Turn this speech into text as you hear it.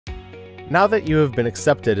Now that you have been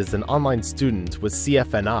accepted as an online student with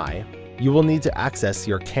CFNI, you will need to access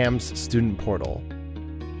your CAMS student portal.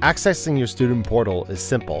 Accessing your student portal is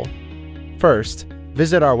simple. First,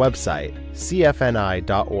 visit our website,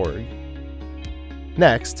 cfni.org.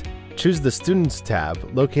 Next, choose the Students tab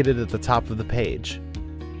located at the top of the page.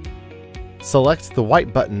 Select the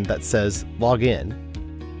white button that says Log In.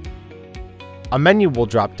 A menu will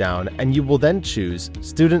drop down and you will then choose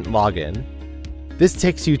Student Login. This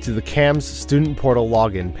takes you to the CAMS Student Portal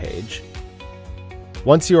login page.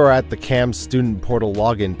 Once you are at the CAMS Student Portal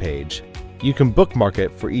login page, you can bookmark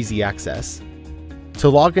it for easy access. To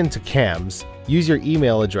log into CAMS, use your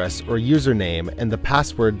email address or username and the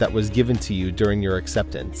password that was given to you during your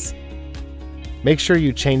acceptance. Make sure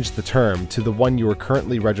you change the term to the one you are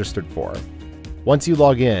currently registered for. Once you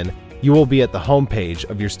log in, you will be at the home page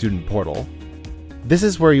of your student portal. This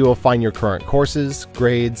is where you will find your current courses,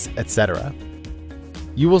 grades, etc.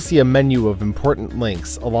 You will see a menu of important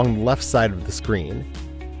links along the left side of the screen.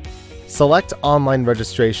 Select Online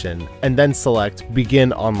Registration and then select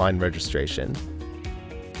Begin Online Registration.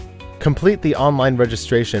 Complete the online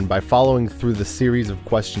registration by following through the series of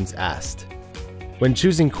questions asked. When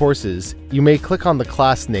choosing courses, you may click on the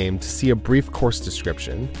class name to see a brief course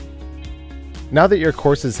description. Now that your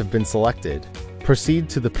courses have been selected, proceed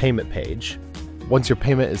to the payment page. Once your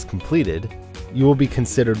payment is completed, you will be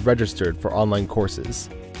considered registered for online courses.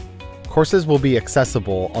 Courses will be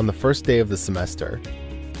accessible on the first day of the semester.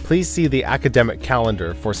 Please see the academic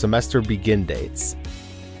calendar for semester begin dates.